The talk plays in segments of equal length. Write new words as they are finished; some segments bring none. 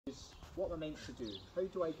what am I meant to do? How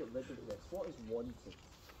do I get rid of this? What is wanted?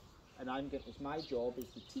 And it's my job as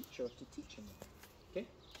the teacher to teach him that. Okay?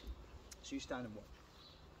 So you stand and watch.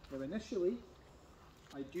 Now initially,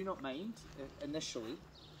 I do not mind,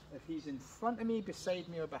 if he's in front of me, beside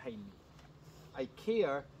me or behind me. I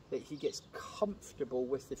care that he gets comfortable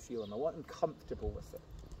with the feeling. I want him comfortable with it.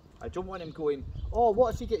 I don't want him going, oh,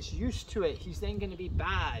 what if he gets used to it? He's then going to be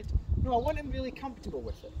bad. No, I want him really comfortable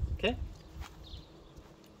with it. Okay?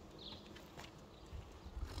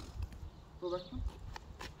 Go back.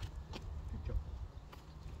 Good job.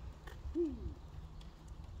 Woo.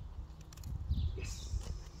 Yes.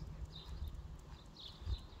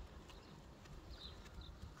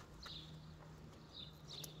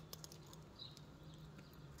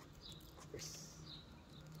 Yes.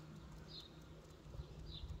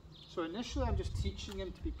 So initially I'm just teaching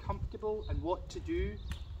him to be comfortable and what to do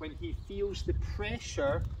when he feels the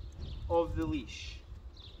pressure of the leash.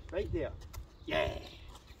 Right there. Yeah.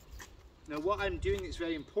 Now what I'm doing that's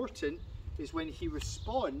very important is when he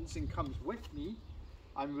responds and comes with me,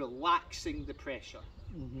 I'm relaxing the pressure.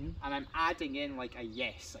 And I'm adding in like a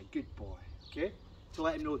yes, a good boy, okay? To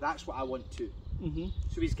let him know that's what I want to.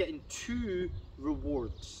 So he's getting two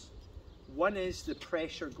rewards. One is the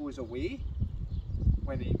pressure goes away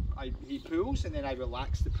when he pulls, and then I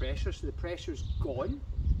relax the pressure, so the pressure's gone.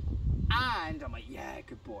 And I'm like, yeah,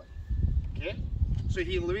 good boy, okay? So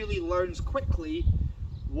he really learns quickly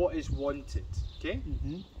what is wanted, okay?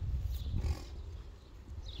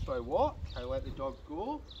 So I walk, I let the dog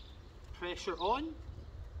go, pressure on,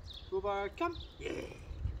 go back, come, yeah.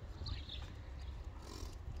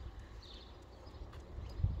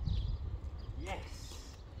 Yes.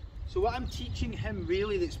 So what I'm teaching him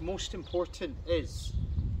really that's most important is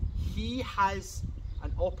he has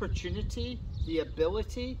an opportunity, the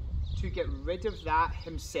ability to get rid of that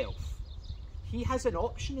himself. He has an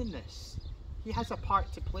option in this. He has a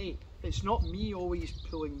part to play. It's not me always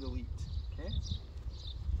pulling the lead, okay?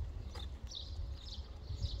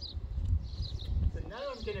 So now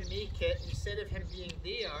I'm going to make it, instead of him being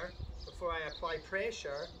there before I apply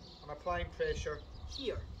pressure, I'm applying pressure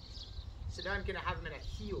here. So now I'm going to have him in a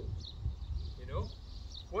heel, you know?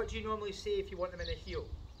 What do you normally say if you want him in a heel?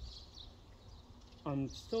 I'm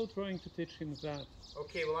still trying to teach him that.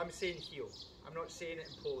 Okay, well I'm saying heel. I'm not saying it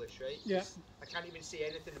in Polish, right? Yeah. I can't even say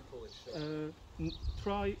anything in Polish. So.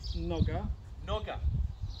 Try noga. Noga.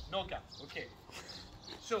 Noga, okay.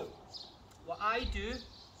 So, what I do,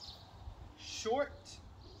 short,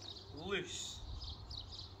 loose.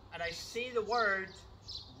 And I say the word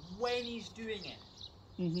when he's doing it.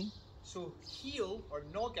 So heel or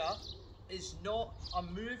noga is not a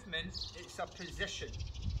movement, it's a position.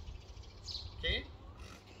 Okay?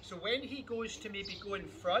 So when he goes to maybe go in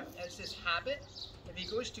front, it's his habit. If he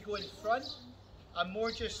goes to go in front, I'm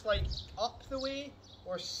more just like up the way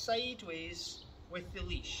or sideways with the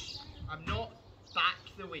leash. I'm not back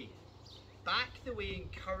the way. Back the way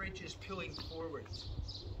encourages pulling forward.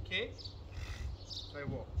 Okay? So I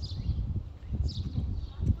walk.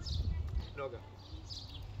 Noga.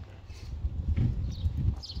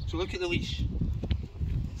 So look at the leash.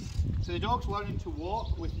 So the dog's learning to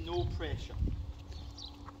walk with no pressure.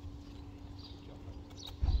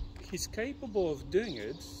 He's capable of doing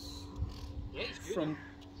it. Yeah, he's good. From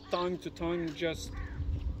time to time, just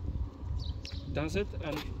does it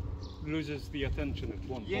and loses the attention at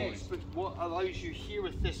one point. Yes, but what allows you here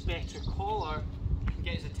with this better collar, you can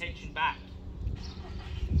get his attention back.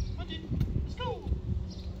 Come on, dude. Let's go.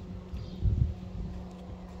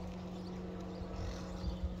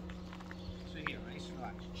 So here, nice and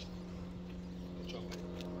relaxed. Good job,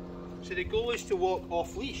 mate. So the goal is to walk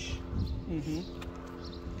off leash.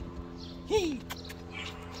 Hey!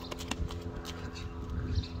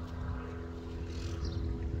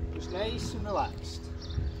 Just nice and relaxed.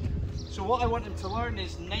 So what I want him to learn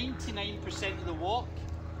is 99% of the walk,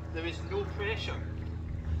 there is no pressure,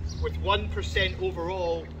 with 1%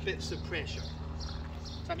 overall bits of pressure.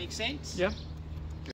 Does that make sense? Yeah.